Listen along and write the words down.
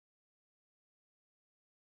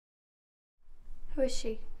Who is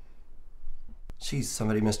she? She's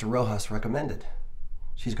somebody Mr. Rojas recommended.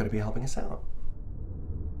 She's going to be helping us out.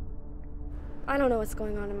 I don't know what's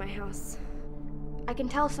going on in my house. I can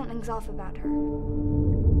tell something's off about her.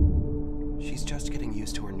 She's just getting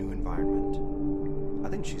used to her new environment. I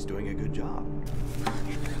think she's doing a good job.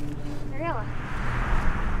 Mariela.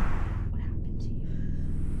 What happened to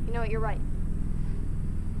you? You know what, you're right.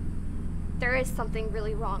 There is something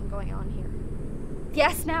really wrong going on here.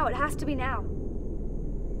 Yes, now. It has to be now.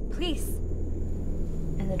 Please.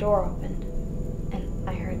 And the door opened, and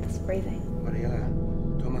I heard this breathing. Mariela,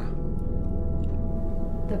 toma.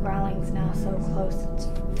 The growling's now so close,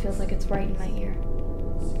 it feels like it's right in my ear.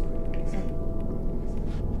 And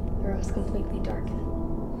the room's completely darkened.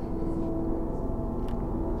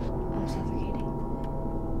 I'm suffocating.